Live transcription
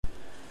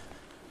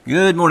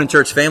Good morning,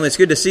 church family. It's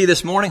good to see you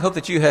this morning. Hope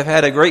that you have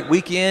had a great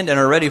weekend and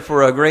are ready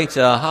for a great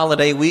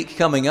holiday week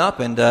coming up.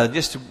 And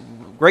just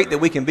great that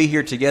we can be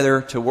here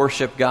together to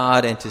worship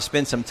God and to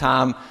spend some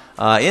time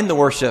in the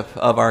worship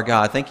of our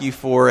God. Thank you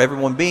for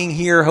everyone being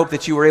here. Hope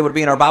that you were able to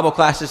be in our Bible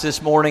classes this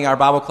morning. Our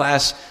Bible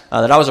class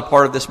that I was a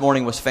part of this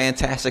morning was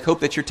fantastic. Hope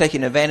that you're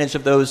taking advantage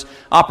of those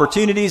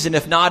opportunities, and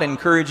if not, I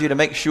encourage you to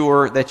make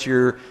sure that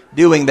you're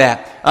doing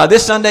that.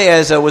 This Sunday,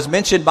 as was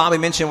mentioned, Bobby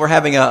mentioned, we're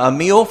having a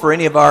meal for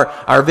any of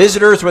our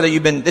visitors, whether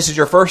this is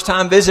your first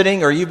time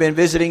visiting or you've been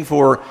visiting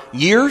for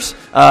years.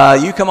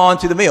 You come on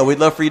to the meal. We'd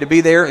love for you to be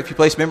there. If you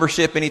placed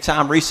membership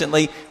anytime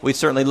recently, we'd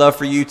certainly love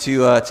for you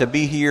to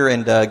be here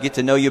and get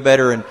to know you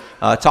better and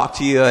talk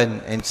to you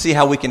and see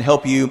how we can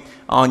help you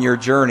on your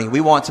journey. We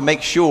want to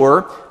make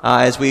sure,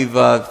 as we've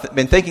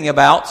been thinking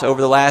about over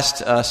the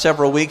last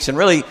several weeks and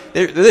really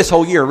this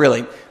whole year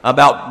really,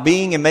 about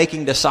being and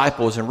making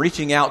disciples and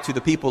reaching out to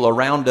the people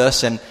around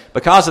us. And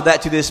because of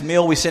that, to this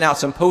meal, we sent out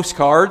some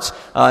postcards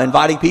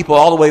inviting people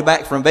all the way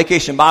back from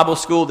Vacation Bible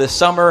School this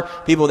summer,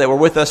 people that were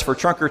with us for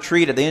Trunk or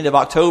Treat at the end of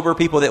October,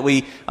 people that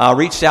we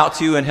reached out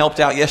to and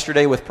helped out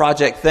yesterday with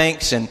Project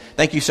Thanks. And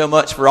thank you so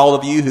much for all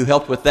of you who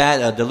helped with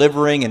that,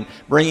 delivering and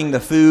bringing the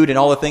food and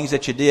all the things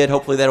that you did.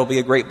 Hopefully that'll be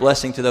a great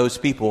blessing to those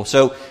people.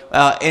 So,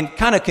 and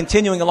kind of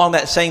continuing along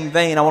that same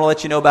vein, I want to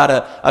let you know about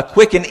a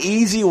quick and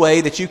easy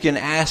way that you can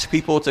ask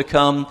people to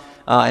come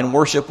and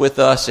worship with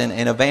us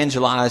and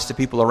evangelize to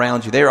people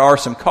around you. There are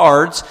some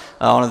cards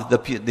on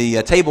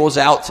the tables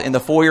out in the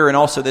foyer and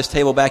also this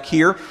table back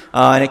here.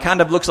 And it kind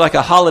of looks like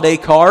a holiday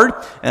card.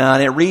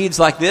 And it reads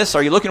like this: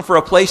 Are you looking for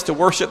a place to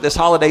worship this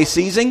holiday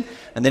season?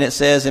 And then it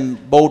says in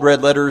bold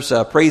red letters,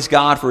 praise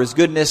God for His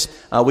goodness.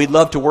 We'd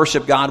love to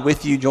worship God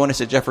with you. Join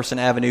us at Jefferson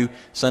Avenue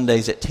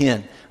Sundays at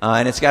 10.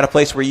 And it's got a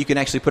place where you can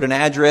actually put an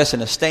address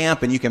and a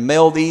stamp, and you can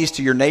mail these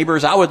to your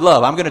neighbors. I'm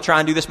going to try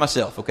and do this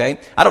myself, okay?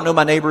 I don't know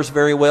my neighbors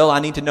very well. I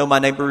need to know my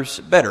neighbors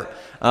better.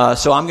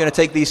 So I'm going to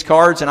take these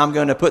cards, and I'm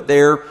going to put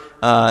their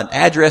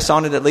address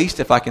on it at least,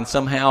 if I can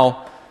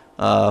somehow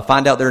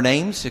find out their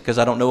names, because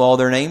I don't know all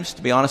their names,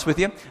 to be honest with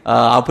you.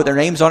 I'll put their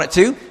names on it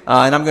too,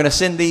 and I'm going to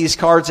send these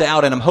cards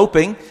out, and I'm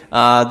hoping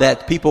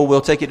that people will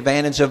take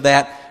advantage of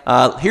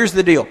that. Here's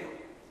the deal.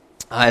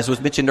 As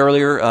was mentioned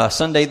earlier,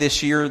 Sunday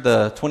this year,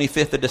 the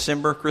 25th of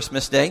December,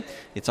 Christmas Day,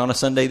 it's on a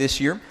Sunday this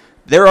year.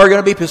 There are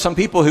going to be some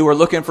people who are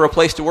looking for a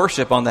place to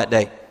worship on that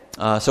day.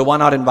 So why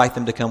not invite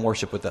them to come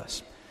worship with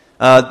us?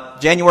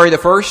 January the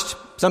 1st,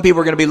 some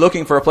people are going to be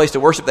looking for a place to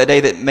worship that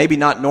day that maybe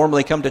not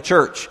normally come to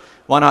church.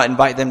 Why not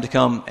invite them to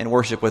come and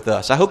worship with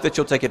us? I hope that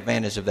you'll take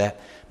advantage of that.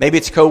 Maybe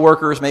it's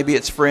coworkers, maybe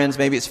it's friends,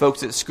 maybe it's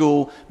folks at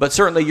school, but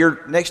certainly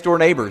your next door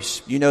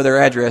neighbors. You know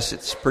their address.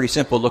 It's pretty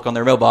simple. Look on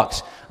their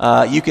mailbox.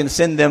 You can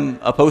send them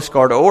a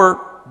postcard,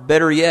 or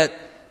better yet,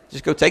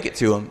 just go take it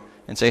to them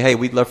and say, hey,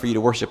 we'd love for you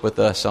to worship with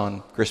us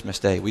on Christmas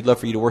Day. We'd love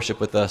for you to worship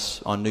with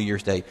us on New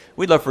Year's Day.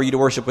 We'd love for you to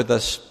worship with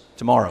us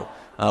tomorrow,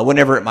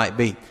 whenever it might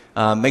be.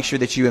 Make sure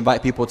that you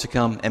invite people to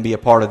come and be a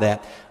part of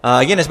that.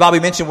 Again, as Bobby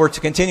mentioned, we're to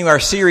continue our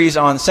series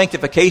on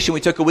sanctification. We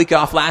took a week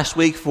off last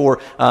week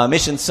for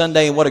Mission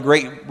Sunday, and what a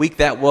great week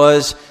that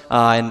was.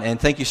 And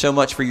thank you so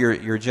much for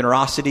your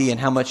generosity and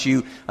how much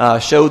you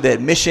showed that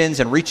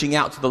missions and reaching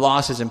out to the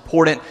lost is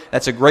important.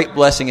 That's a great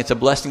blessing. It's a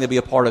blessing to be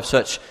a part of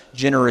such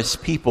generous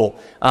people.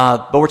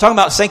 But we're talking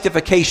about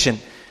sanctification.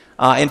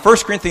 In 1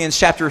 Corinthians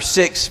chapter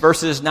 6,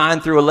 verses 9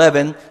 through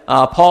 11,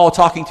 Paul,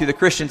 talking to the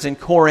Christians in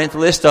Corinth,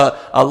 lists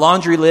a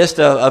laundry list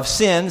of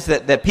sins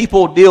that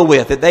people deal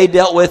with, that they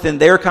dealt with in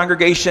their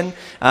congregation,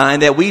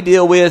 and that we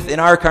deal with in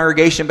our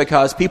congregation,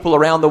 because people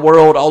around the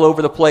world, all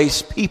over the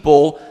place,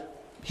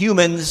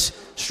 humans,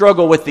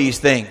 struggle with these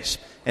things.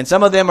 And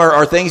some of them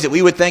are things that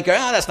we would think,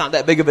 that's not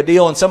that big of a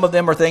deal, and some of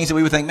them are things that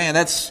we would think, man,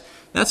 that's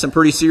some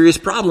pretty serious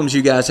problems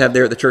you guys have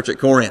there at the church at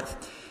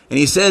Corinth. And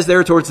he says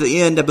there towards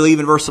the end, I believe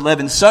in verse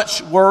 11,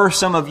 such were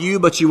some of you,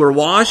 but you were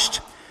washed,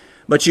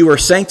 but you were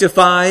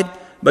sanctified,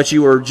 but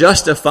you were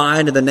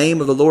justified in the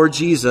name of the Lord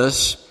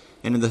Jesus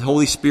and in the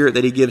Holy Spirit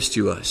that He gives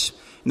to us.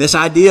 And this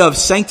idea of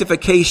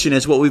sanctification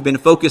is what we've been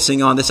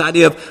focusing on. This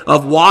idea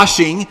of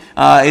washing,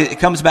 it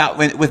comes about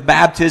with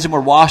baptism.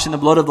 We're washed in the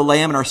blood of the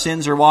Lamb and our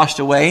sins are washed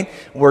away.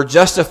 We're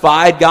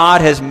justified.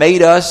 God has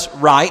made us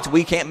right.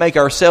 We can't make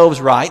ourselves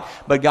right,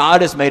 but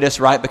God has made us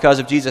right because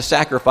of Jesus'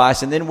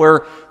 sacrifice. And then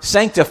we're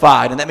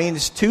sanctified. And that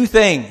means two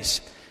things.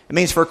 It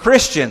means for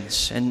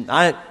Christians, and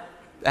I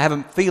have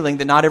a feeling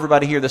that not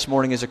everybody here this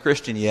morning is a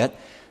Christian yet.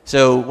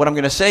 So what I'm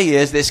going to say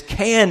is this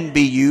can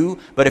be you,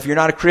 but if you're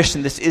not a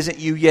Christian, this isn't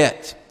you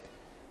yet.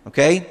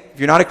 Okay? If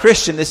you're not a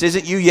Christian, this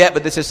isn't you yet,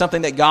 but this is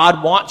something that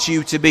God wants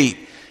you to be.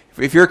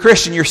 If you're a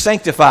Christian, you're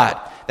sanctified.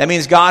 That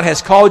means God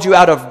has called you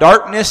out of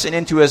darkness and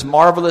into His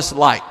marvelous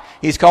light.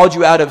 He's called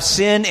you out of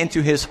sin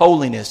into His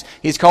holiness.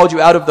 He's called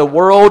you out of the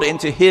world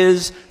into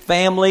His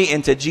family,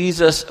 into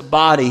Jesus'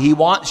 body. He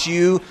wants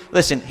you,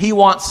 listen, He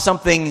wants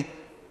something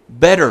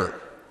better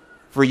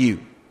for you.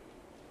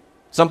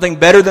 Something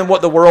better than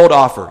what the world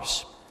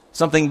offers.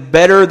 something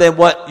better than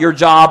what your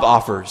job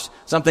offers,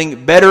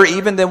 something better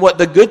even than what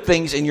the good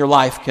things in your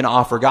life can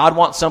offer. God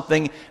wants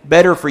something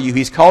better for you.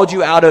 He's called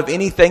you out of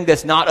anything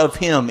that's not of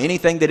Him,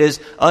 anything that is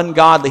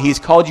ungodly. He's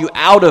called you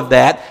out of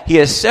that. He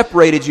has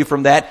separated you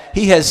from that.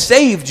 He has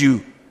saved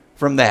you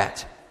from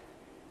that.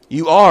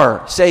 You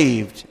are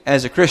saved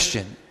as a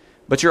Christian.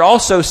 But you're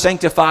also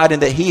sanctified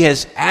in that He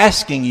is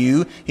asking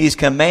you, He's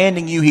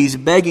commanding you, He's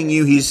begging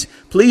you, He's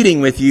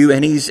pleading with you,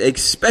 and He's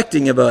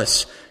expecting of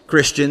us,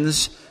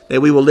 Christians, that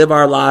we will live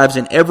our lives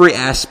in every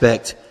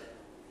aspect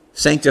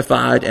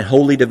sanctified and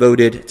wholly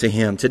devoted to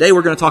Him. Today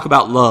we're going to talk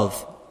about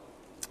love.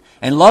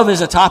 And love is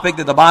a topic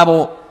that the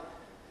Bible,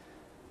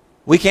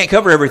 we can't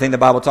cover everything the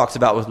Bible talks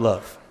about with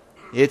love.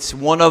 It's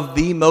one of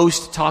the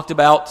most talked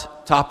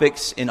about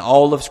topics in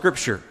all of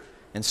Scripture.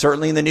 And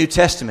certainly in the New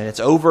Testament,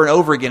 it's over and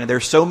over again. And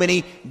there's so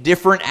many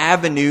different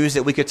avenues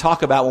that we could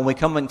talk about when we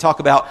come and talk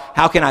about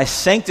how can I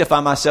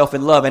sanctify myself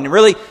in love. And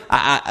really,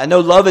 I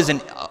know love is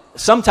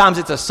sometimes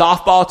it's a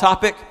softball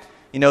topic.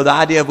 You know, the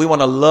idea of we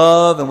want to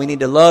love and we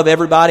need to love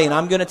everybody. And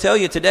I'm going to tell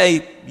you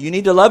today, you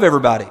need to love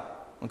everybody.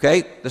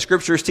 Okay? The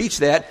Scriptures teach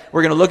that.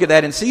 We're going to look at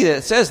that and see that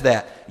it says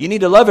that. You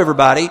need to love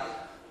everybody.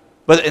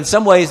 But in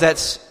some ways,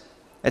 that's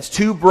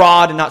too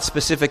broad and not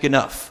specific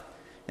enough.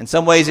 In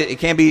some ways, it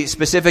can be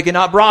specific and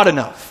not broad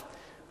enough.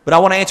 But I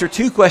want to answer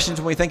two questions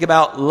when we think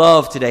about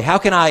love today. How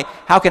can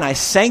I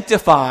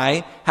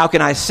sanctify, how can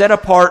I set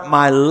apart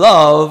my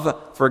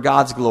love for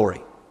God's glory?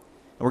 And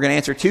we're going to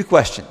answer two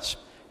questions.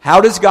 How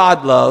does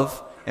God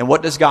love, and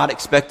what does God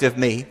expect of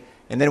me?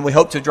 And then we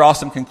hope to draw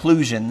some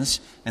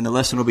conclusions, and the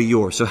lesson will be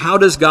yours. So how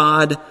does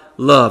God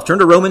love? Turn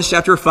to Romans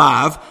chapter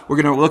 5.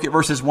 We're going to look at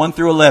verses 1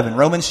 through 11.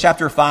 Romans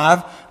chapter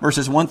 5,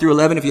 verses 1 through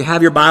 11. If you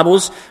have your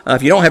Bibles,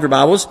 if you don't have your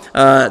Bibles,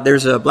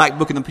 there's a black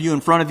book in the pew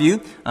in front of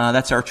you.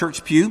 That's our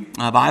church pew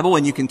Bible,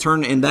 and you can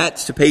turn in that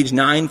to page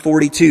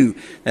 942.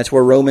 That's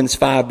where Romans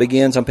 5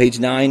 begins, on page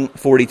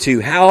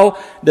 942.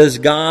 How does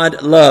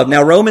God love?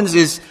 Now, Romans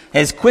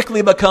has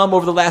quickly become,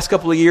 over the last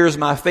couple of years,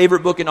 my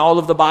favorite book in all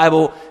of the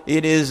Bible.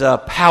 It is a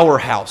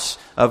powerhouse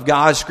of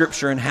God's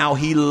Scripture and how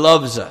He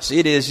loves us.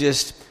 It is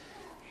just,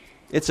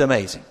 it's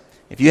amazing.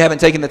 If you haven't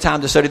taken the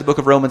time to study the book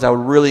of Romans, I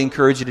would really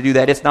encourage you to do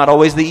that. It's not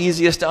always the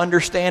easiest to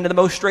understand and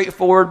the most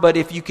straightforward, but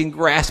if you can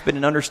grasp it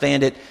and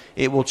understand it,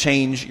 it will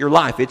change your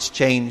life. It's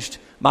changed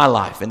my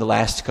life in the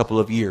last couple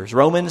of years.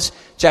 Romans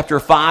chapter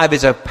 5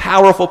 is a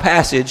powerful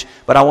passage,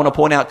 but I want to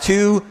point out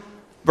two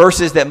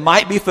verses that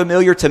might be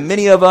familiar to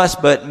many of us,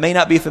 but may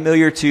not be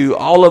familiar to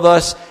all of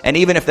us. And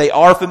even if they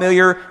are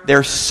familiar,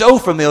 they're so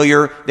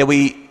familiar that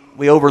we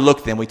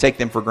overlook them. We take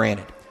them for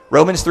granted.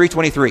 Romans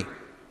 3:23.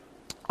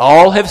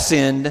 All have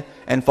sinned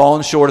and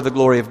fallen short of the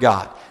glory of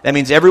God. That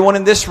means everyone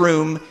in this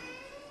room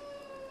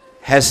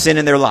has sin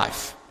in their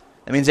life.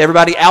 That means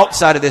everybody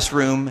outside of this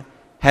room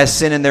has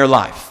sin in their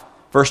life.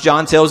 1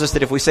 John tells us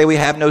that if we say we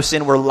have no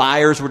sin, we're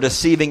liars, we're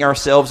deceiving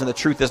ourselves, and the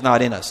truth is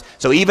not in us.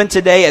 So even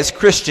today as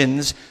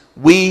Christians,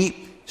 we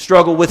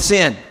struggle with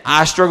sin.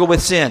 I struggle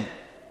with sin.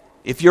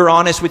 If you're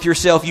honest with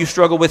yourself, you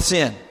struggle with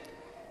sin.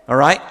 All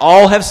right?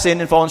 All have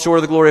sinned and fallen short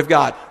of the glory of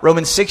God.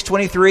 Romans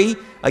 6:23,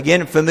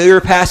 again,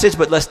 familiar passage,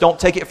 but let's don't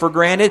take it for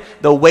granted.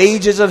 The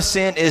wages of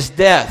sin is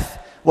death.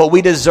 What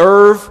we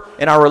deserve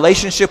in our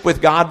relationship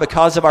with God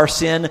because of our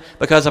sin,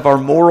 because of our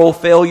moral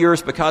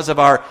failures, because of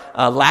our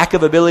lack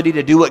of ability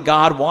to do what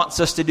God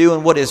wants us to do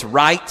and what is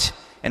right,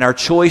 and our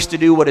choice to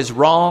do what is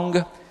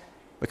wrong.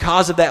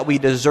 Because of that, we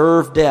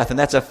deserve death. And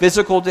that's a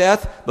physical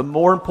death, but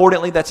more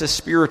importantly, that's a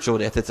spiritual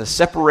death. It's a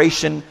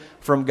separation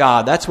from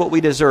God. That's what we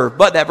deserve.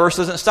 But that verse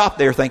doesn't stop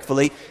there,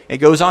 thankfully. It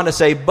goes on to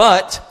say,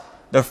 but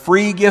the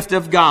free gift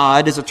of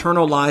God is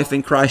eternal life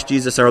in Christ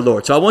Jesus our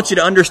Lord. So I want you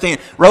to understand,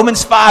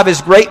 Romans 5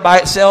 is great by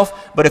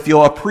itself, but if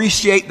you'll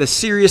appreciate the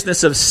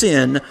seriousness of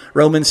sin,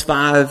 Romans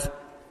 5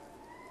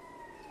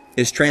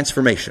 is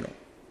transformational.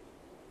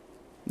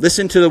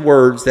 Listen to the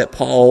words that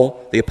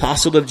Paul, the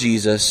apostle of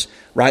Jesus,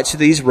 writes to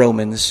these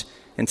Romans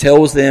and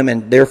tells them,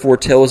 and therefore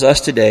tells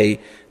us today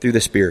through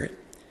the Spirit.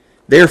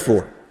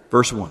 Therefore,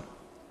 verse 1,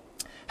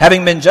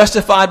 having been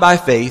justified by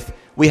faith,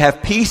 we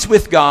have peace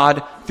with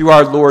God through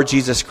our Lord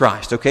Jesus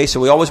Christ. Okay, so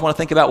we always want to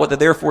think about what the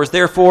therefore is.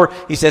 Therefore,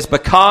 he says,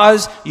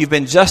 because you've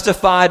been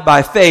justified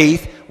by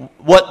faith,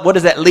 what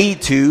does that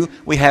lead to?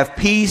 We have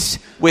peace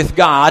with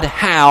God.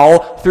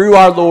 How? Through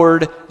our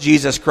Lord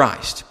Jesus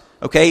Christ.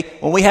 Okay,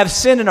 when we have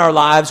sin in our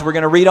lives, we're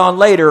going to read on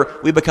later,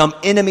 we become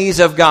enemies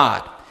of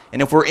God. And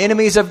if we're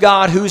enemies of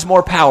God, who's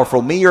more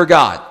powerful, me or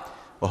God?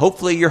 Well,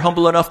 hopefully you're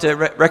humble enough to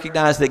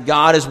recognize that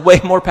God is way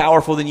more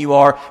powerful than you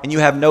are, and you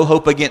have no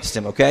hope against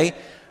Him, okay?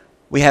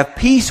 We have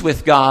peace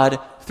with God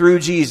through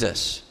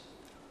Jesus.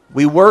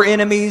 We were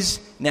enemies,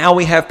 now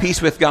we have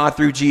peace with God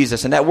through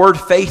Jesus. And that word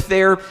faith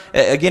there,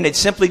 again, it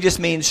simply just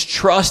means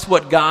trust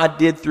what God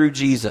did through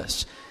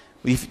Jesus.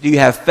 Do you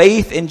have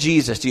faith in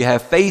Jesus? Do you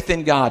have faith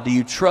in God? Do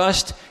you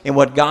trust in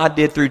what God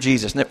did through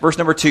Jesus? Verse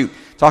number 2,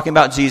 talking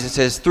about Jesus,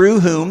 says,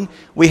 through whom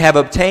we have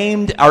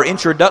obtained our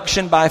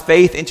introduction by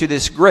faith into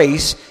this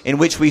grace in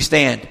which we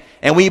stand.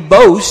 And we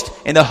boast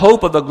in the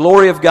hope of the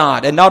glory of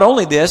God. And not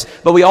only this,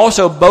 but we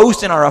also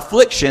boast in our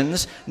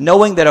afflictions,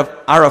 knowing that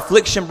our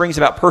affliction brings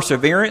about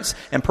perseverance,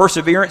 and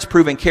perseverance,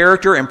 proven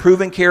character, and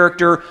proven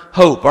character,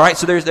 hope. All right,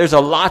 so there's a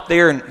lot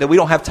there that we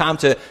don't have time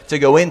to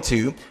go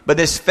into. But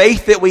this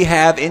faith that we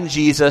have in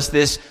Jesus,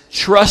 this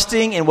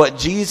trusting in what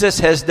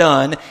Jesus has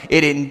done,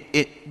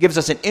 it gives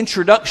us an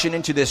introduction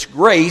into this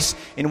grace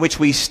in which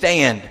we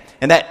stand.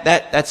 And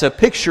that's a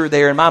picture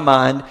there in my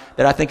mind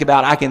that I think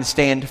about. I can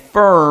stand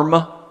firm.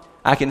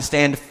 I can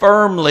stand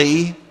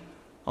firmly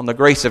on the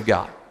grace of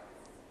God.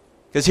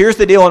 Because here's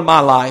the deal in my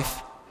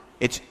life.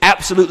 It's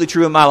absolutely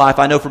true in my life.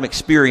 I know from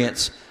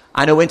experience.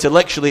 I know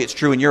intellectually it's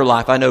true in your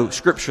life. I know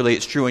scripturally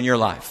it's true in your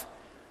life.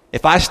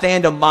 If I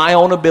stand on my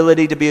own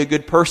ability to be a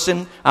good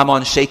person, I'm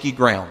on shaky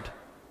ground.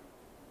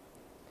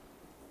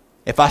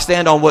 If I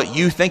stand on what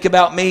you think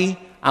about me,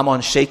 I'm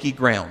on shaky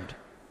ground.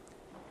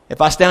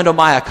 If I stand on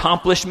my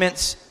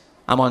accomplishments,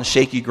 I'm on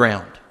shaky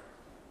ground.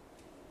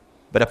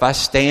 But if I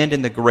stand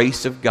in the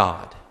grace of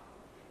God,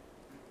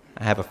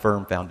 I have a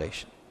firm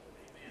foundation.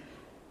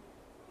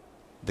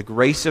 The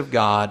grace of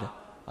God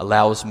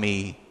allows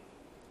me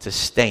to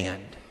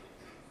stand.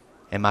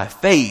 And my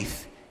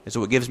faith is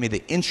what gives me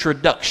the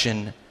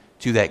introduction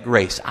to that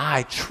grace.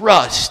 I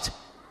trust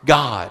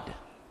God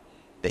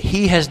that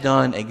He has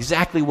done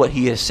exactly what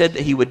He has said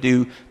that He would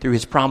do through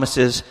His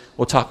promises.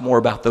 We'll talk more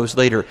about those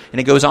later. And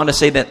it goes on to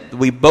say that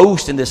we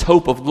boast in this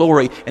hope of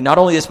glory. And not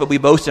only this, but we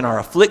boast in our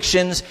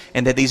afflictions,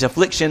 and that these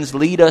afflictions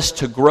lead us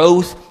to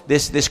growth.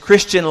 This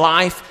Christian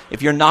life,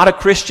 if you're not a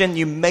Christian,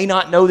 you may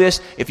not know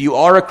this. If you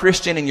are a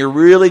Christian and you're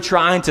really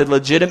trying to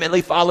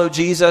legitimately follow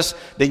Jesus,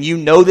 then you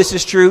know this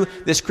is true.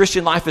 This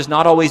Christian life is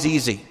not always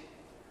easy.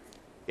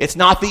 It's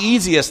not the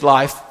easiest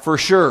life, for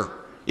sure.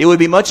 It would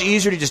be much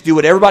easier to just do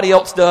what everybody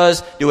else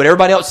does, do what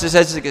everybody else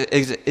says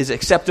is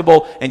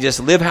acceptable, and just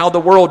live how the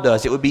world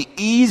does. It would be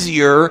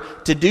easier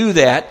to do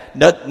that.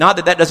 Not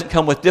that doesn't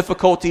come with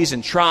difficulties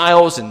and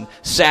trials and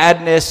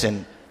sadness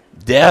and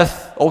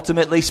death,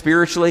 ultimately,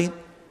 spiritually.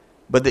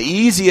 But the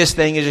easiest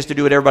thing is just to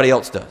do what everybody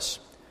else does.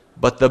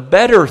 But the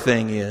better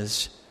thing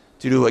is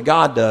to do what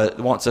God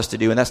wants us to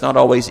do, and that's not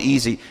always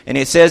easy. And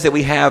it says that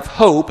we have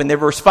hope, in there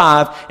verse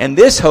 5, and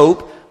this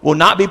hope will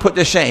not be put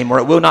to shame, or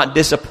it will not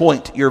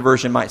disappoint, your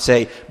version might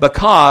say,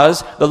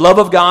 because the love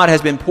of God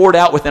has been poured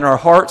out within our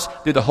hearts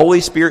through the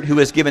Holy Spirit who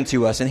is given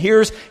to us. And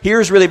here's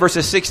really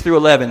verses 6 through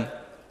 11.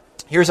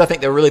 Here's, I think,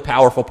 the really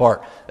powerful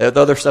part. The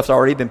other stuff's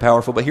already been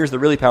powerful, but here's the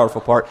really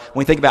powerful part.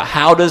 When we think about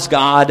how does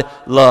God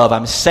love?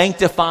 I'm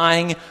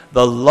sanctifying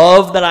the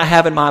love that I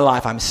have in my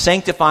life. I'm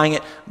sanctifying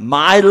it.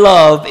 My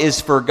love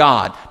is for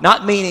God.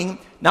 Not meaning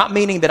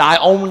that I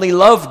only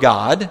love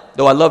God,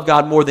 though I love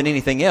God more than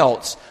anything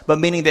else, but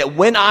meaning that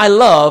when I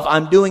love,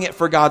 I'm doing it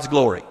for God's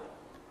glory.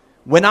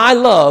 When I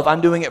love,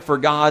 I'm doing it for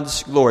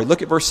God's glory.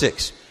 Look at verse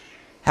 6.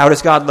 How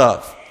does God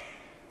love?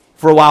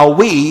 For while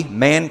we,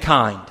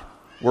 mankind,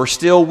 were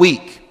still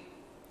weak,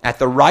 at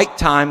the right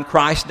time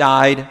Christ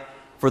died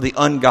for the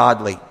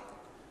ungodly.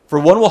 For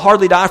one will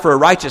hardly die for a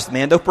righteous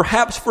man, though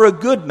perhaps for a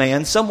good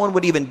man someone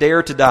would even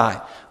dare to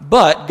die.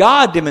 But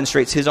God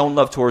demonstrates His own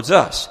love towards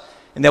us,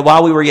 and that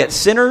while we were yet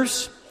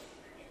sinners,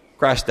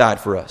 Christ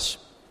died for us.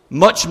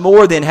 Much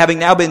more than, having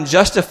now been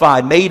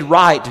justified, made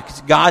right,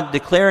 God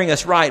declaring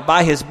us right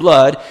by His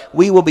blood,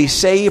 we will be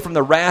saved from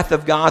the wrath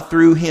of God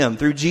through Him,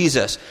 through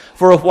Jesus.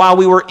 For if while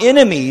we were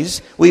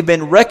enemies, we've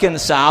been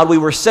reconciled. We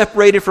were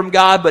separated from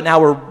God, but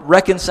now we're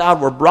reconciled.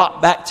 We're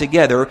brought back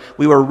together.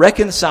 We were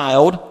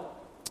reconciled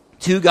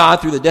to God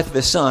through the death of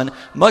His Son.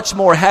 Much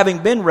more,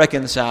 having been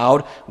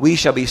reconciled, we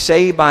shall be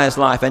saved by His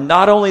life. And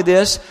not only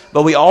this,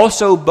 but we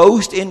also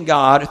boast in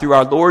God through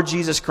our Lord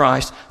Jesus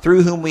Christ,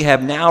 through whom we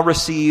have now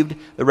received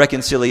the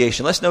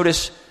reconciliation. Let's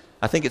notice,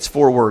 I think it's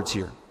 4 words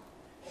here.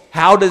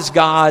 How does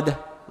God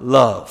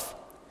love?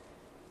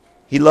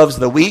 He loves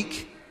the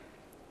weak,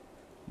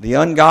 the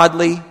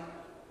ungodly,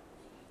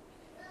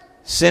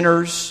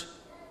 sinners,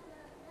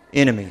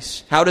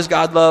 enemies. How does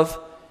God love?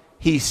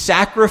 He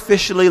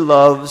sacrificially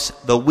loves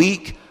the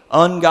weak,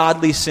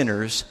 ungodly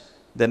sinners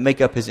that make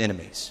up His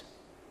enemies.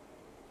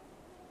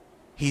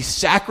 He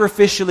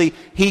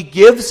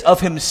gives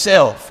of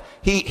Himself.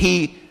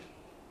 He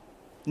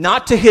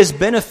not to His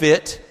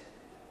benefit,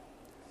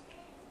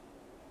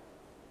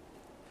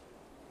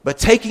 but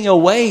taking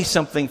away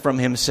something from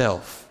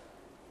Himself.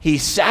 He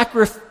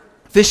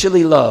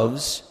sacrificially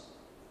loves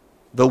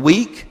the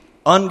weak,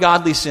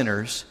 ungodly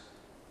sinners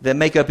that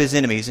make up His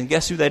enemies. And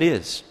guess who that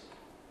is?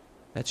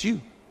 That's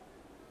you.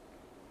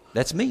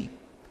 That's me.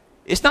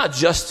 It's not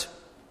just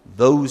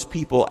those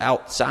people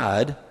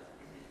outside.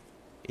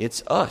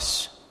 It's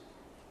us.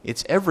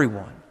 It's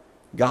everyone.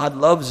 God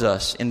loves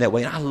us in that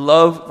way. And I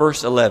love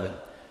verse 11.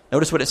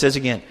 Notice what it says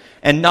again.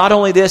 And not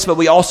only this, but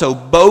we also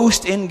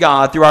boast in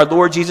God through our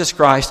Lord Jesus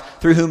Christ,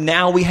 through whom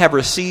now we have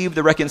received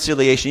the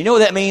reconciliation. You know what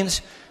that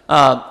means?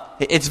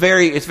 It's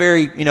very,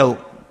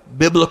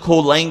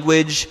 biblical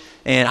language.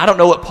 And I don't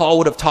know what Paul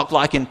would have talked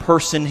like in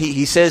person.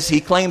 He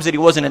claims that he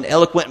wasn't an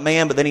eloquent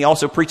man, but then he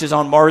also preaches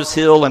on Mars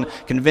Hill and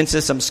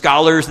convinces some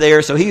scholars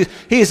there. So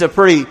he's a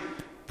pretty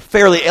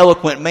fairly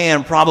eloquent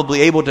man,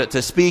 probably able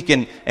to speak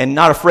and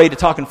not afraid to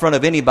talk in front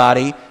of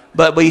anybody.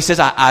 But he says,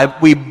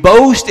 we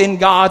boast in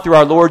God through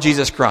our Lord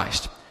Jesus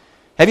Christ.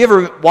 Have you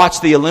ever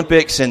watched the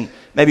Olympics and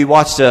maybe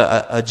watched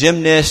a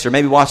gymnast or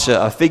maybe watched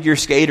a figure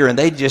skater and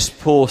they just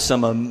pull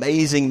some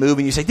amazing move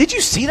and you say, did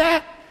you see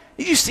that?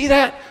 Did you see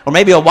that? Or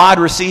maybe a wide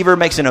receiver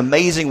makes an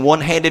amazing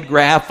one-handed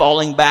grab,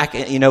 falling back,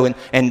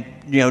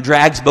 and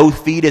drags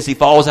both feet as he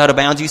falls out of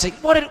bounds. You say,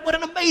 what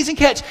an amazing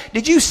catch.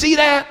 Did you see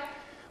that?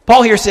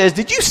 Paul here says,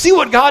 did you see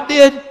what God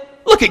did?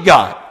 Look at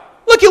God.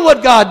 Look at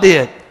what God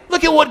did.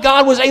 Look at what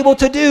God was able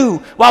to do.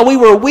 While we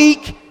were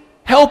weak,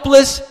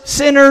 helpless,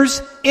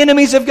 sinners,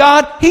 enemies of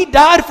God, He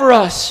died for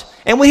us.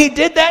 And when He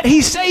did that,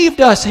 He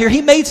saved us here.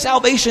 He made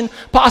salvation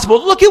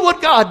possible. Look at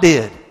what God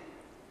did.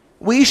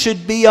 We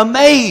should be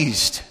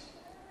amazed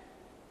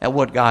at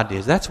what God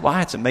did. That's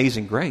why it's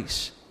amazing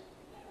grace.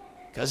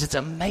 Because it's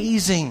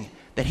amazing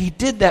that He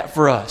did that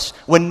for us.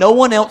 When no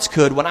one else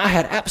could, when I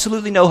had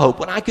absolutely no hope,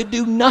 when I could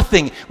do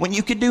nothing, when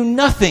you could do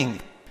nothing,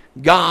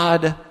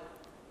 God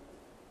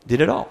did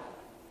it all.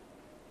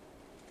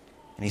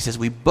 And He says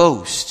we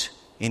boast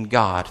in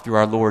God through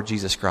our Lord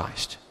Jesus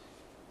Christ.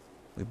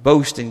 We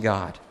boast in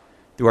God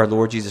through our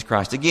Lord Jesus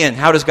Christ. Again,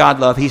 how does God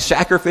love? He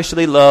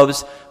sacrificially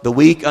loves the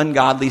weak,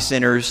 ungodly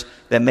sinners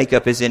that make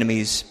up His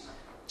enemies.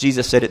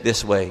 Jesus said it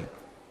this way,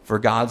 for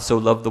God so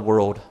loved the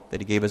world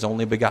that He gave His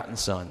only begotten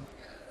Son,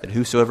 that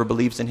whosoever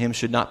believes in Him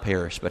should not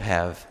perish but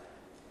have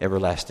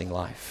everlasting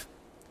life.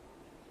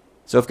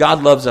 So if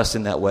God loves us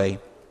in that way,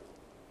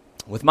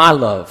 with my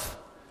love,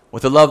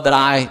 with the love that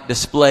I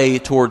display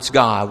towards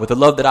God, with the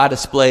love that I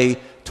display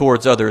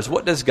towards others,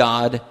 what does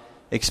God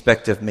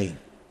expect of me?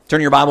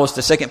 Turn your Bibles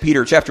to 2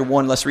 Peter chapter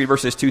 1. Let's read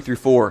verses 2 through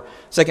 4.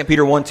 2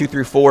 Peter 1, 2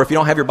 through 4. If you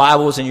don't have your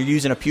Bibles and you're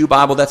using a pew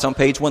Bible, that's on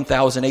page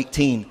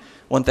 1018.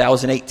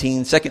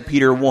 1018, 2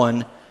 Peter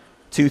 1,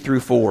 2 through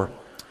 4.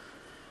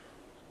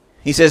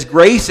 He says,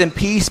 grace and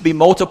peace be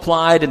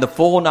multiplied in the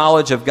full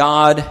knowledge of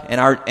God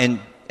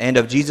and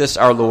of Jesus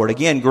our Lord.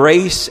 Again,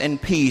 grace and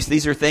peace.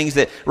 These are things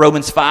that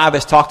Romans 5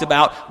 has talked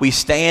about. We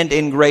stand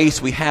in grace.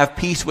 We have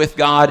peace with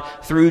God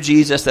through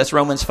Jesus. That's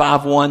Romans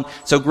 5:1.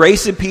 So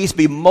grace and peace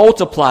be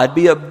multiplied,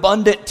 be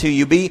abundant to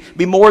you, be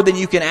more than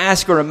you can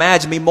ask or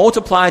imagine, be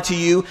multiplied to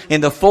you in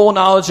the full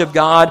knowledge of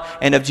God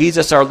and of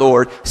Jesus our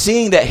Lord,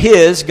 seeing that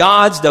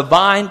God's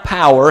divine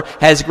power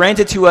has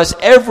granted to us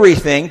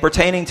everything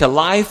pertaining to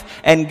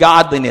life and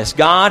godliness.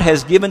 God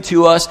has given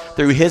to us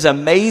through His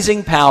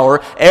amazing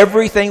power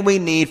everything we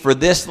need for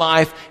this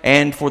life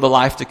and for the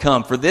life to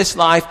come. For this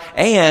life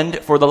and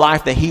for the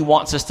life that He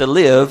wants us to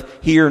live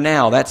here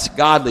now. That's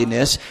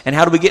godliness. And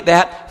how do we get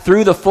that?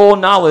 Through the full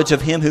knowledge of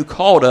Him who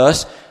called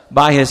us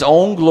by His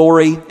own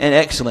glory and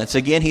excellence.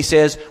 Again, he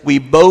says, we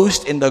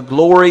boast in the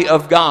glory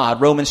of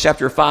God. Romans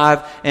chapter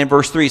 5 and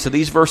verse 3. So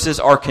these verses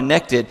are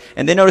connected.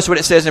 And then notice what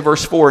it says in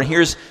verse 4. And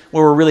here's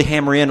where we're really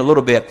hammering in a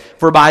little bit.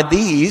 For by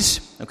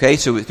these,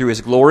 so through His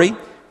glory,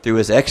 through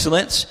His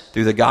excellence,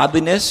 through the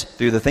godliness,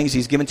 through the things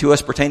He's given to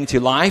us pertaining to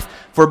life.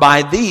 For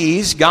by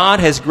these, God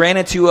has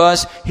granted to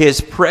us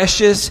His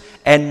precious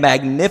and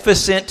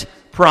magnificent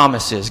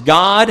promises.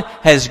 God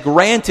has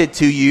granted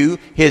to you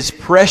His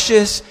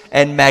precious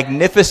and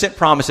magnificent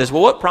promises.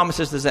 Well, what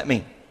promises does that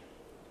mean?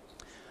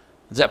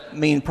 Does that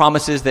mean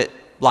promises that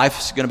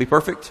life's going to be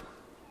perfect?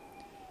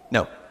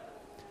 No.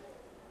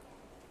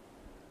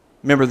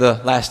 Remember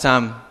the last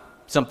time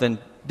something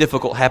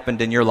difficult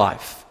happened in your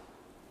life?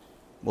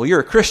 Well,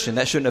 you're a Christian.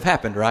 That shouldn't have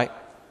happened, right?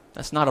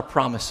 That's not a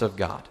promise of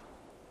God.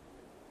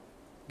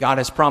 God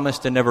has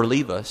promised to never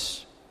leave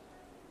us,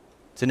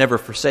 to never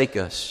forsake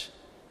us,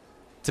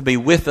 to be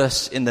with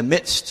us in the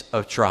midst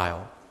of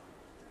trial.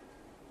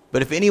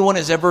 But if anyone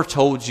has ever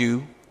told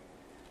you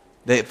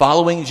that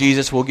following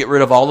Jesus will get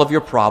rid of all of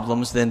your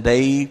problems, then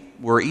they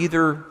were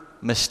either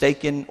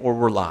mistaken or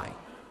were lying.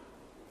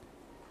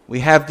 We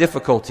have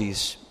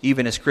difficulties,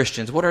 even as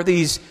Christians. What are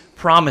these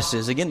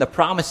promises? Again, the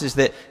promise is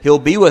that He'll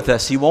be with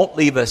us. He won't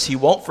leave us. He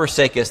won't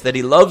forsake us. That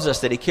He loves us.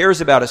 That He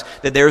cares about us.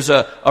 That there's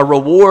a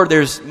reward.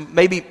 There's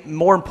maybe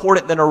more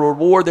important than a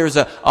reward. There's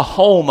a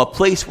home, a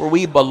place where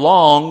we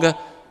belong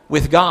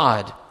with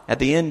God at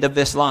the end of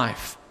this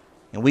life.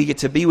 And we get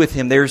to be with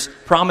Him. There's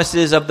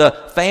promises of the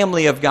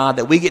family of God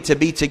that we get to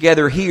be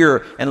together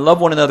here and love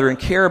one another and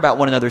care about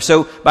one another.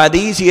 So by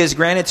these He has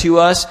granted to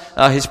us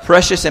His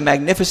precious and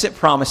magnificent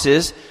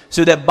promises,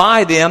 so that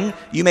by them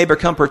you may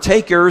become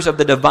partakers of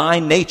the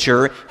divine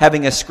nature,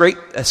 having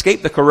escaped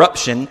the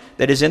corruption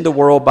that is in the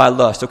world by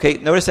lust. Okay,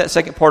 notice that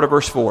second part of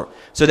verse 4.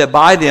 So that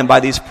by them,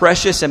 by these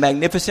precious and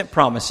magnificent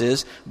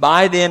promises,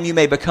 by them you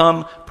may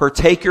become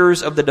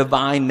partakers of the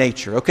divine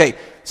nature. Okay,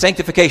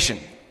 sanctification.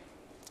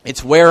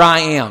 It's where I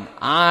am.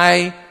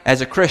 I,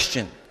 as a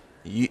Christian,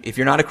 if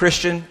you're not a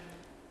Christian,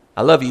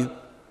 I love you.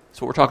 That's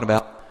what we're talking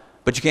about.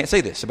 But you can't say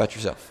this about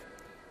yourself.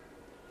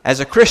 As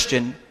a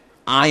Christian,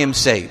 I am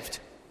saved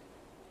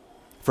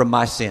from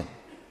my sin.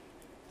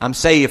 I'm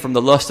saved from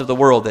the lust of the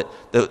world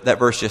that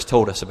verse just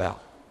told us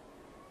about.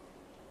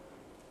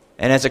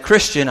 And as a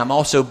Christian, I'm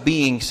also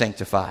being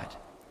sanctified.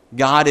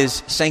 God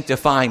is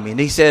sanctifying me. And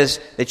he says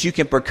that you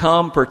can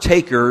become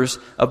partakers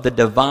of the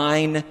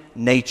divine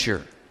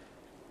nature.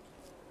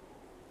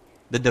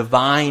 The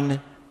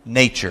divine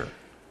nature.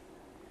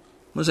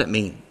 What does that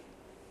mean?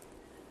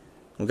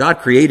 Well, God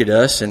created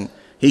us, and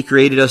He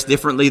created us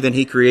differently than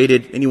He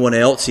created anyone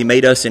else. He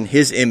made us in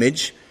His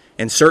image.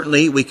 And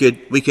certainly we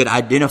could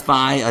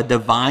identify a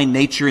divine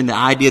nature in the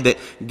idea that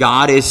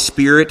God is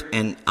spirit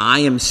and I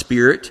am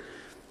spirit.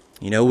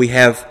 You know, we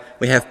have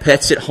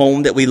pets at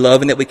home that we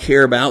love and that we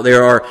care about.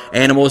 There are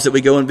animals that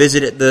we go and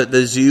visit at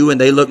the zoo,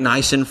 and they look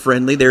nice and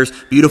friendly. There's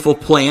beautiful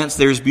plants.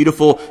 There's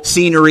beautiful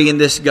scenery in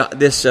this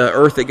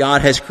earth that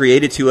God has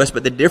created to us.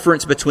 But the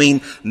difference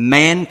between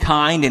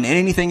mankind and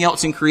anything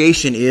else in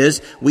creation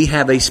is we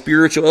have a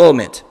spiritual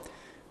element.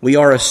 We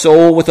are a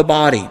soul with a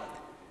body.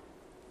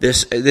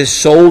 This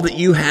soul that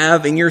you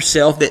have in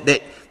yourself,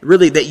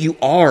 that you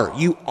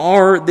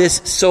are this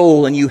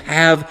soul, and you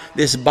have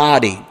this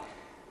body.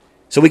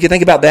 So we can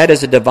think about that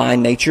as a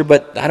divine nature,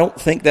 but I don't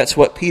think that's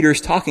what Peter's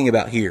talking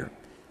about here.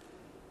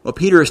 What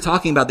Peter is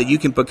talking about, that you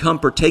can become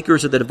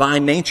partakers of the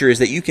divine nature, is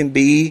that you can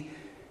be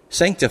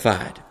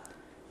sanctified.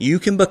 You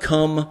can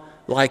become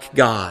like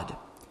God.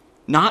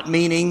 Not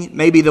meaning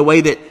maybe the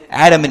way that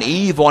Adam and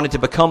Eve wanted to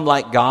become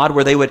like God,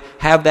 where they would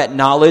have that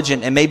knowledge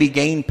and maybe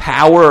gain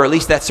power, or at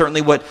least that's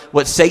certainly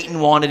what Satan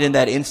wanted in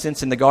that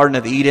instance in the Garden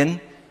of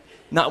Eden.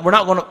 We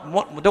don't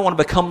want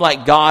to become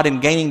like God and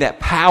gaining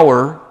that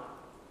power.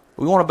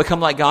 We want to become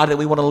like God, that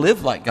we want to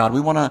live like God.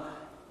 We want to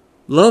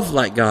love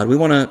like God. We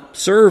want to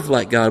serve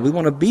like God. We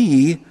want to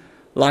be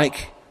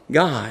like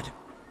God.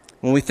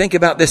 When we think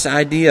about this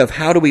idea of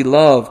how do we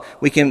love,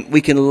 we can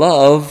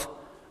love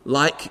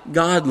like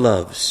God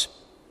loves.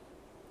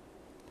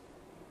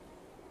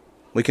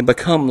 We can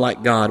become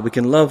like God. We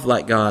can love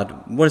like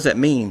God. What does that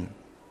mean?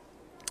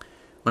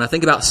 When I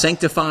think about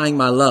sanctifying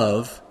my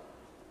love,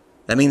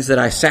 that means that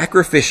I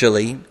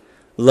sacrificially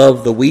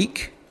love the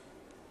weak,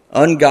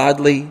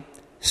 ungodly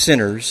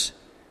sinners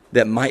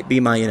that might be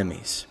my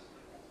enemies.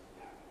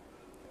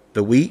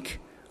 The weak,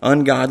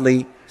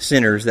 ungodly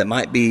sinners that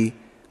might be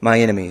my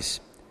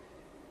enemies.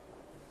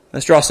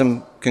 Let's draw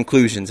some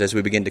conclusions as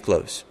we begin to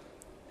close.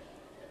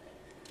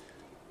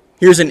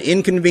 Here's an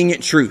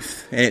inconvenient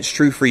truth, and it's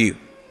true for you,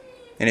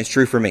 and it's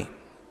true for me.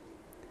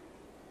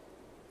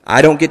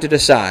 I don't get to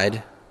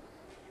decide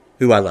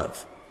who I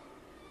love.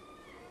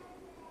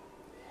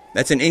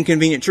 That's an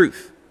inconvenient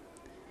truth.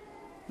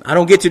 I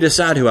don't get to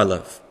decide who I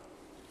love.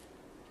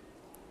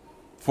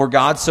 For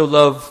God so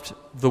loved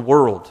the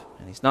world,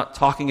 and He's not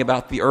talking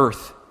about the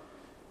earth.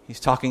 He's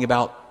talking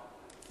about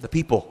the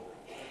people,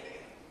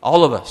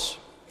 all of us.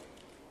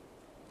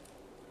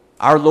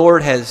 Our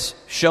Lord has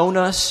shown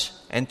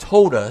us and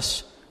told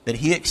us that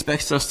He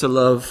expects us to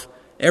love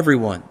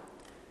everyone.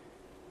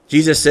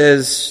 Jesus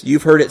says,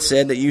 you've heard it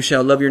said that you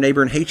shall love your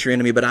neighbor and hate your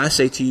enemy, but I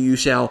say to you, you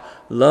shall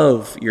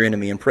love your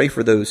enemy and pray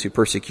for those who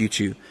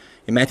persecute you.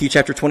 In Matthew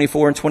chapter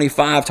 24 and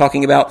 25,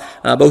 talking about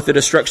both the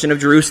destruction of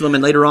Jerusalem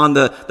and later on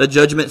the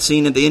judgment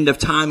scene at the end of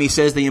time, He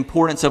says the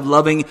importance of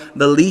loving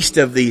the least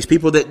of these,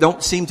 people that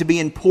don't seem to be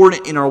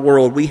important in our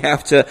world. We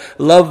have to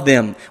love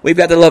them. We've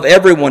got to love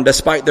everyone,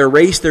 despite their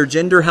race, their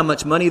gender, how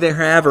much money they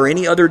have, or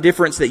any other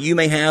difference that you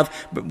may have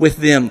with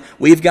them.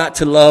 We've got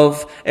to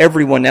love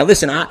everyone. Now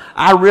listen,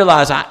 I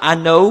realize, I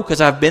know,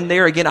 because I've been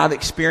there. Again, I've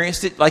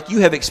experienced it like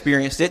you have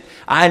experienced it.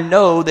 I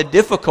know the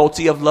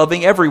difficulty of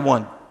loving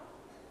everyone.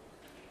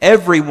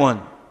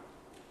 Everyone.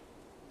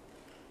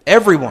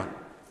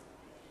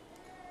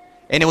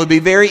 And it would be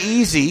very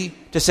easy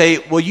to say,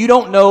 well, you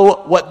don't know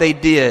what they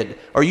did,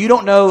 or you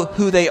don't know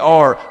who they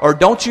are, or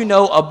don't you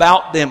know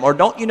about them, or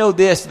don't you know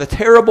this, the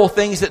terrible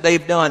things that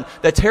they've done,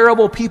 the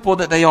terrible people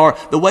that they are,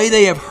 the way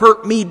they have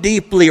hurt me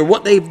deeply, or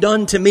what they've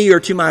done to me or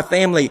to my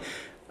family.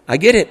 I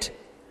get it.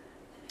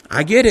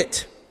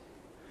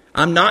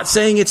 I'm not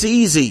saying it's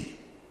easy.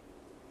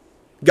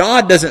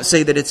 God doesn't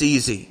say that it's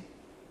easy.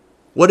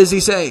 What does He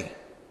say?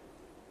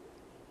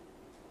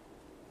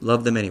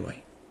 Love them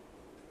anyway.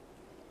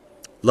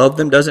 Love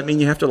them doesn't mean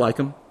you have to like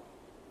them.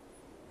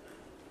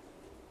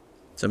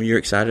 Some of you are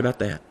excited about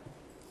that.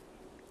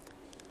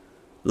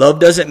 Love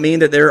doesn't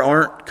mean that there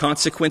aren't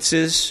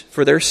consequences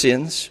for their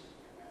sins.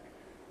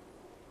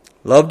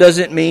 Love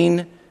doesn't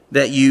mean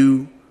that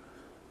you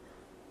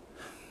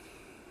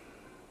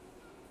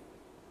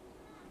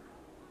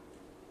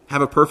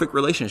have a perfect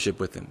relationship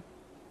with them.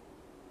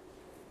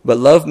 But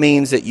love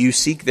means that you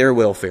seek their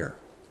welfare.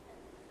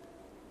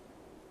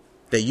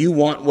 That you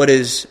want what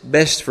is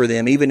best for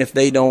them, even if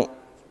they don't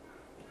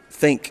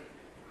think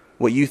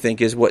what you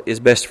think is what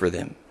is best for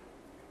them.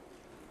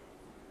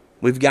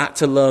 We've got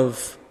to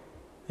love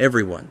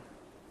everyone.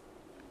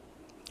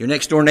 Your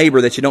next door neighbor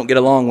that you don't get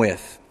along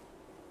with,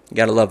 you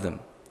got to love them.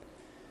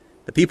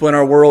 The people in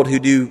our world who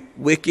do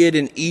wicked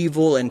and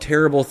evil and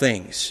terrible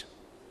things,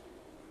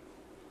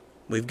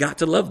 we've got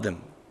to love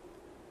them.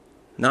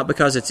 Not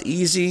because it's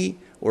easy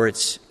or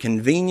it's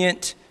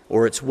convenient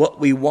or it's what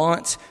we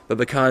want, but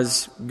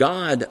because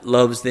God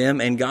loves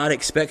them and God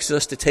expects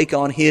us to take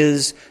on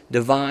His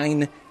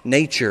divine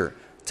nature,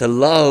 to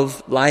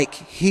love like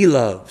He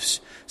loves.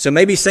 So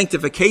maybe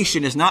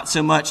sanctification is not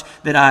so much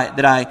that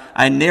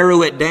I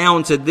narrow it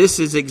down to this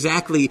is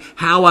exactly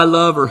how I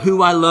love or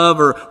who I love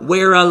or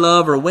where I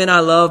love or when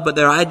I love, but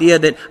the idea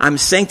that I'm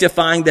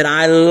sanctifying that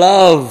I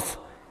love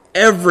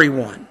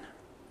everyone.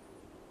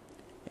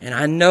 And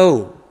I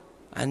know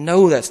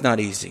that's not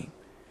easy.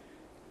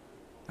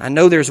 I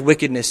know there's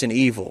wickedness and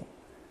evil.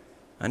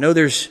 I know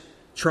there's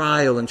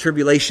trial and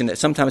tribulation that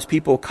sometimes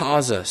people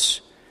cause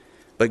us.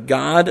 But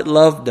God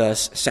loved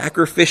us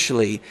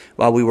sacrificially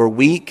while we were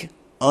weak,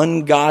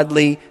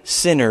 ungodly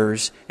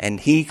sinners, and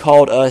He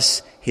called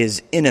us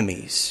His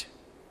enemies.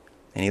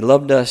 And He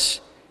loved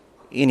us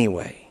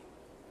anyway.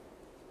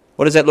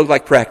 What does that look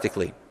like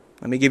practically?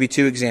 Let me give you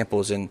 2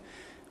 examples and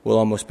we'll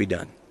almost be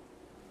done.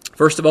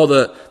 First of all,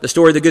 the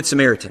story of the Good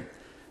Samaritan.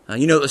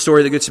 You know what the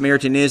story of the Good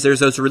Samaritan is. There's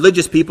those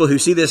religious people who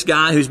see this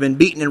guy who's been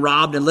beaten and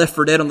robbed and left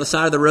for dead on the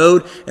side of the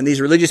road. And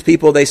these religious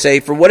people, they say,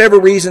 for whatever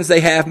reasons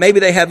they have, maybe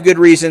they have good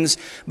reasons,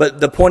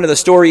 but the point of the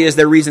story is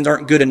their reasons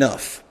aren't good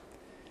enough.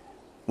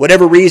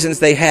 Whatever reasons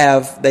they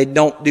have, they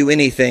don't do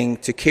anything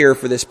to care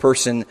for this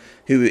person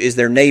who is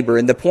their neighbor.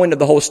 And the point of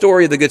the whole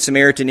story of the Good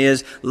Samaritan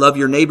is love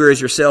your neighbor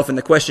as yourself. And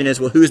the question is,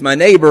 well, who's my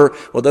neighbor?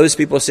 Well, those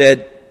people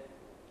said,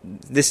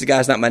 this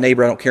guy's not my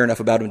neighbor. I don't care enough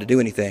about him to do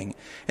anything.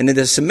 And then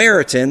the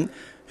Samaritan,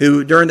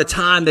 who during the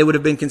time they would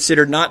have been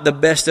considered not the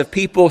best of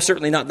people,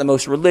 certainly not the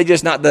most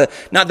religious, not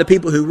the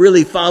people who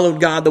really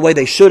followed God the way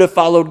they should have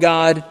followed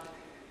God.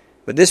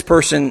 But this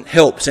person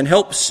helps, and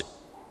helps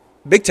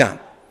big time.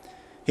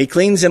 He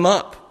cleans him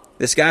up.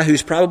 This guy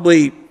who's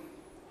probably,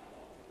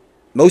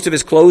 most of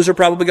his clothes are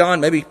probably gone.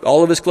 Maybe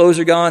all of his clothes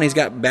are gone. He's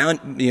got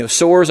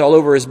sores all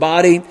over his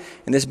body.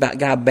 And this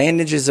guy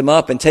bandages him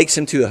up and takes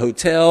him to a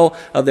hotel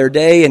of their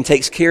day and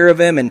takes care of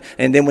him. And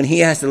then when he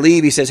has to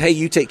leave, he says, hey,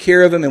 you take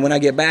care of him. And when I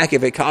get back,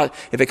 if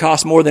it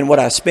costs more than what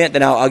I spent,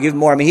 then I'll give him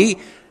more. I mean,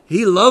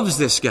 he loves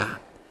this guy.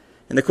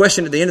 And the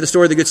question at the end of the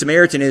story of the Good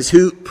Samaritan is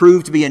who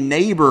proved to be a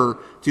neighbor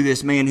to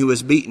this man who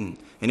was beaten?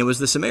 And it was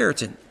the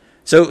Samaritan.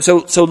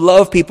 So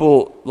love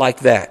people like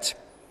that.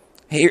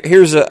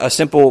 Here's a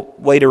simple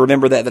way to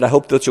remember that I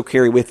hope that you'll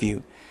carry with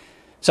you.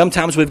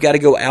 Sometimes we've got to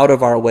go out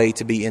of our way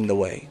to be in the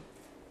way.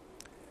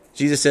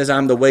 Jesus says,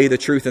 I'm the way, the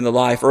truth, and the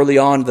life. Early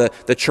on,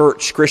 the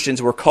church,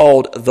 Christians were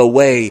called the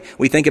way.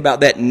 We think about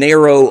that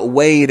narrow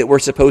way that we're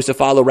supposed to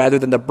follow rather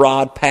than the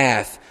broad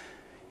path.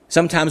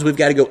 Sometimes we've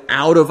got to go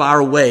out of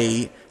our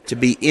way to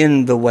be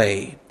in the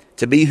way,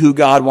 to be who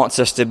God wants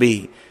us to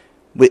be.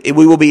 We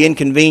will be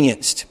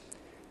inconvenienced.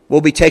 We'll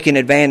be taken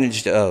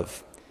advantage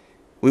of.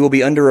 We will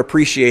be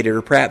underappreciated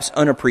or perhaps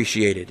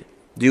unappreciated.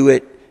 Do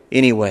it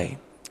anyway.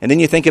 And then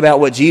you think about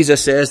what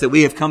Jesus says that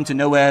we have come to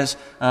know as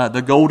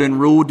the golden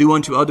rule, do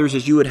unto others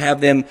as you would have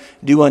them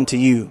do unto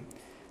you.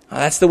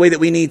 That's the way that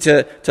we need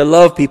to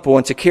love people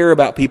and to care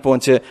about people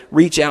and to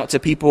reach out to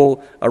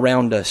people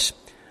around us.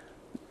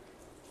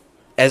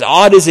 As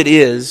odd as it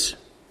is,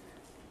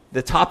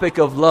 the topic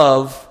of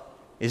love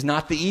is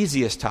not the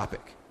easiest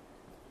topic.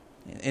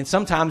 And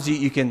sometimes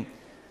you can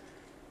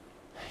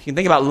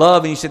think about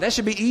love and you say, that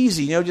should be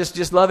easy.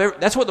 Just love.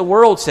 That's what the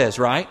world says,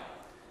 right?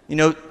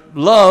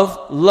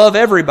 Love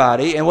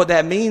everybody. And what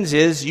that means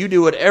is you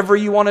do whatever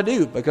you want to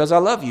do because I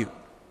love you.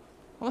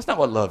 Well, that's not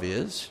what love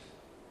is.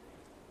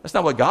 That's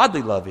not what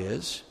godly love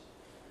is.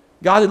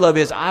 Godly love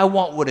is, I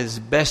want what is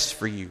best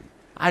for you.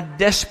 I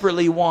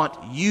desperately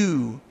want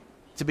you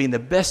to be in the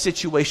best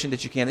situation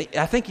that you can.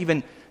 I think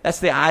even that's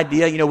the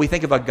idea. We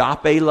think of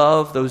agape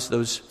love,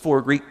 those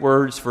 4 Greek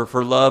words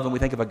for love, and we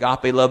think of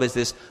agape love as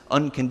this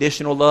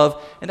unconditional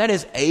love. And that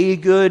is a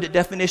good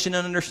definition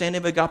and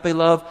understanding of agape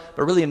love.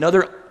 But really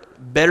another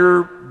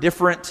better,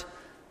 different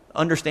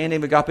understanding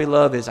of agape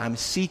love is I'm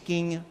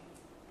seeking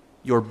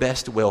your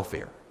best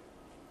welfare.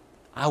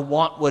 I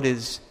want what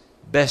is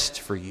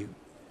best for you.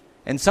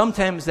 And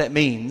sometimes that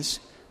means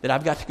that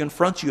I've got to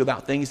confront you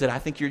about things that I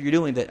think you're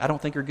doing that I don't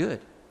think are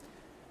good.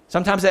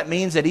 Sometimes that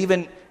means that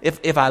even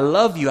if I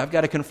love you, I've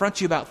got to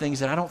confront you about things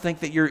that I don't think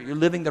that you're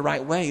living the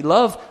right way.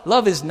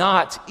 Love is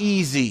not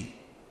easy.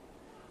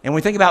 And when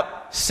we think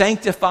about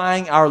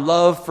sanctifying our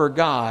love for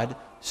God,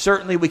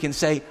 certainly we can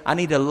say, I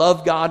need to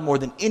love God more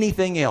than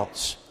anything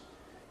else.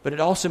 But it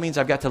also means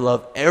I've got to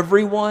love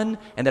everyone,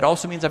 and that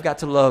also means I've got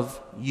to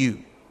love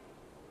you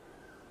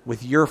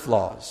with your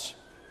flaws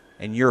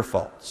and your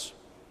faults.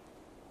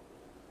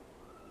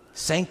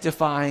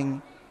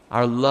 Sanctifying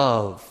our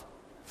love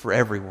for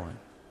everyone.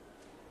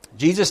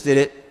 Jesus did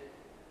it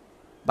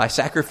by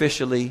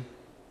sacrificially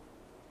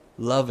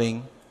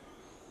loving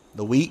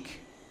the weak,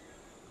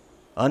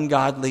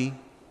 ungodly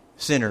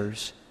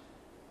sinners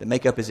that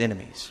make up his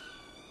enemies.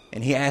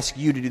 And he asks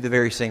you to do the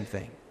very same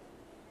thing.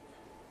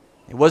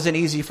 It wasn't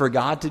easy for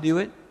God to do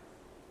it.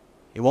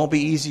 It won't be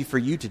easy for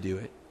you to do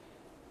it.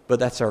 But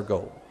that's our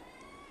goal.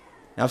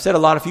 Now, I've said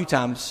a few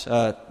times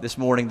this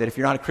morning that if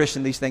you're not a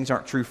Christian, these things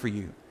aren't true for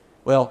you.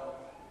 Well,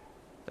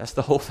 that's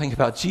the whole thing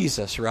about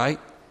Jesus, right?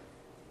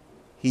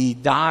 He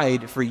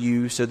died for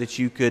you so that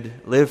you could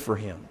live for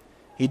him.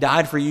 He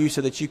died for you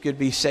so that you could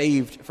be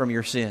saved from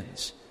your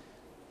sins.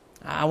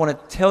 I want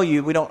to tell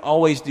you, we don't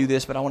always do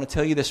this, but I want to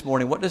tell you this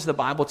morning, what does the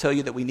Bible tell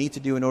you that we need to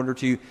do in order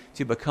to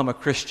become a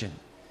Christian?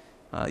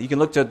 You can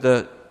look to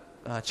the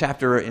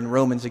chapter in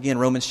Romans. Again,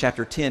 Romans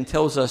chapter 10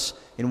 tells us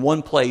in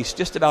one place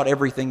just about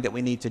everything that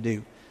we need to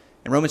do.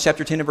 In Romans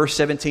chapter 10 and verse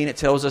 17, it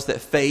tells us that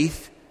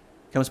faith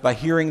comes by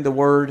hearing the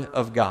Word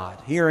of God,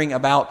 hearing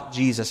about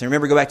Jesus. And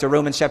remember, go back to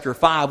Romans chapter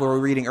 5 where we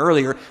were reading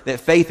earlier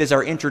that faith is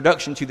our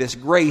introduction to this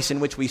grace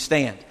in which we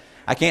stand.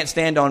 I can't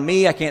stand on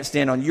me. I can't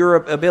stand on your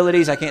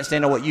abilities. I can't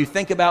stand on what you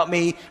think about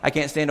me. I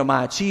can't stand on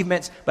my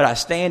achievements, but I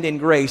stand in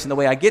grace. And the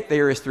way I get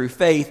there is through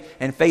faith,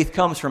 and faith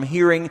comes from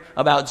hearing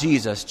about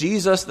Jesus.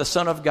 Jesus, the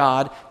Son of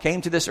God, came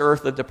to this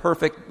earth, lived a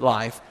perfect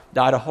life,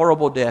 died a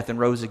horrible death, and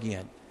rose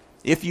again.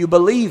 If you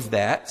believe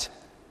that,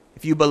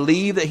 if you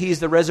believe that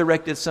He's the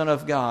resurrected Son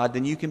of God,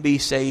 then you can be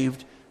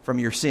saved from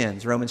your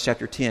sins. Romans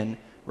chapter 10,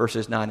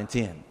 verses 9 and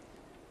 10.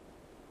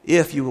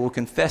 If you will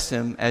confess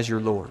Him as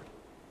your Lord.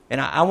 And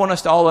I want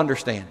us to all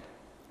understand,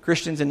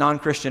 Christians and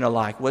non-Christian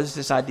alike, what is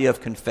this idea of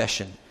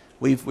confession?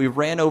 We've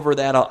ran over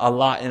that a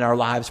lot in our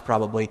lives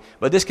probably.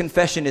 But this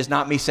confession is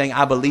not me saying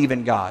I believe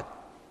in God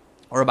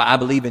or I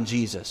believe in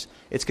Jesus.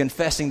 It's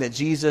confessing that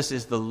Jesus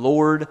is the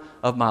Lord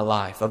of my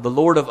life, of the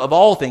Lord of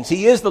all things.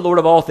 He is the Lord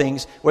of all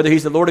things, whether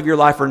He's the Lord of your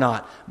life or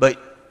not. But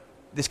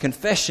this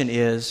confession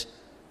is,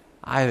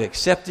 I have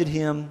accepted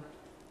Him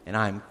and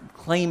I'm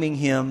claiming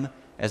Him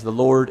as the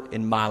Lord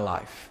in my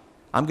life.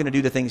 I'm going to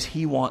do the things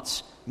He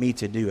wants me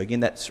to do. Again,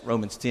 that's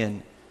Romans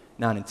 10,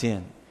 9 and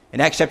 10. In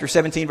Acts chapter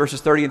 17,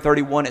 verses 30 and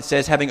 31, it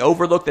says, having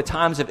overlooked the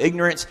times of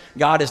ignorance,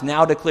 God is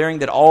now declaring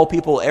that all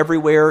people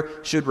everywhere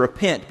should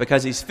repent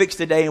because He's fixed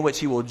a day in which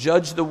He will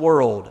judge the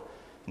world.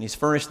 And He's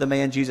furnished the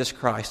man Jesus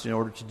Christ in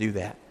order to do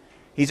that.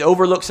 He's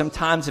overlooked some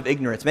times of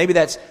ignorance. Maybe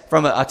that's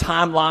from a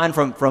timeline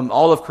from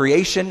all of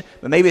creation,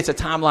 but maybe it's a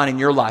timeline in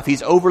your life.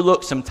 He's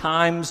overlooked some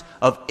times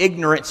of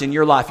ignorance in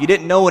your life. You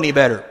didn't know any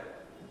better.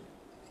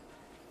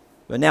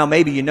 But now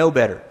maybe you know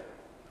better.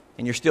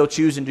 And you're still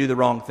choosing to do the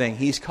wrong thing.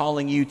 He's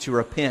calling you to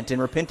repent.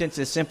 And repentance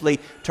is simply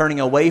turning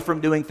away from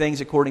doing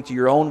things according to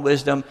your own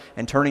wisdom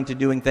and turning to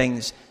doing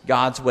things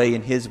God's way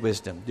in His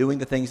wisdom. Doing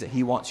the things that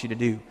He wants you to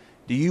do.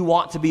 Do you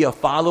want to be a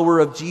follower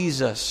of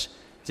Jesus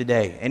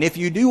today? And if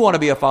you do want to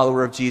be a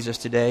follower of Jesus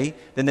today,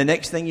 then the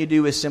next thing you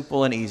do is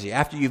simple and easy.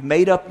 After you've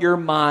made up your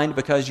mind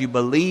because you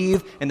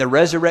believe in the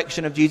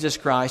resurrection of Jesus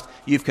Christ,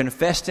 you've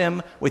confessed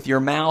Him with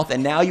your mouth,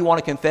 and now you want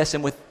to confess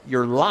Him with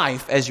your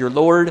life as your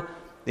Lord,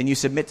 then you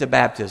submit to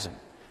baptism.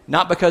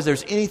 Not because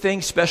there's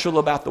anything special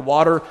about the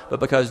water,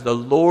 but because the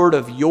Lord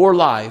of your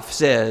life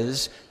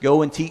says,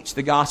 go and teach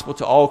the gospel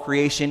to all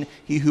creation.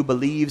 He who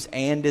believes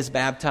and is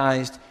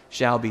baptized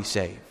shall be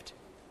saved.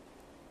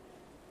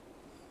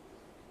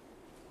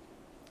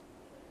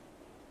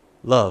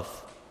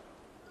 Love.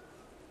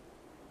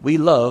 We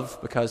love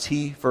because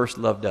He first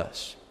loved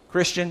us.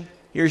 Christian,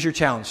 here's your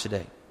challenge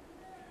today.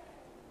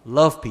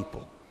 Love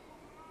people.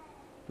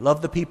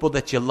 Love the people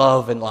that you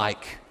love and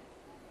like.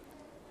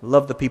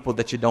 Love the people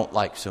that you don't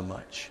like so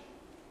much.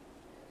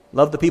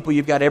 Love the people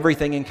you've got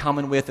everything in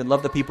common with, and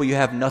love the people you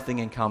have nothing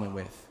in common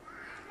with.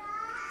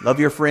 Love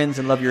your friends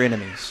and love your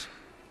enemies.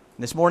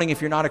 And this morning,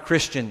 if you're not a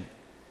Christian,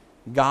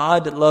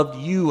 God loved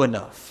you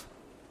enough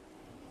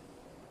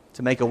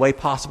to make a way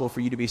possible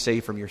for you to be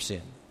saved from your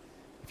sin.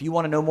 If you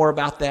want to know more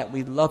about that,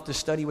 we'd love to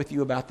study with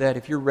you about that.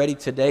 If you're ready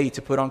today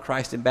to put on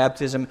Christ in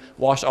baptism,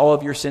 wash all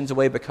of your sins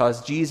away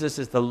because Jesus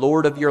is the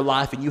Lord of your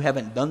life and you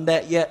haven't done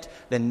that yet,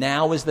 then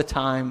now is the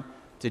time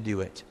to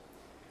do it.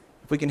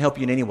 If we can help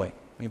you in any way,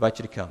 we invite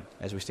you to come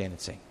as we stand and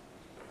sing.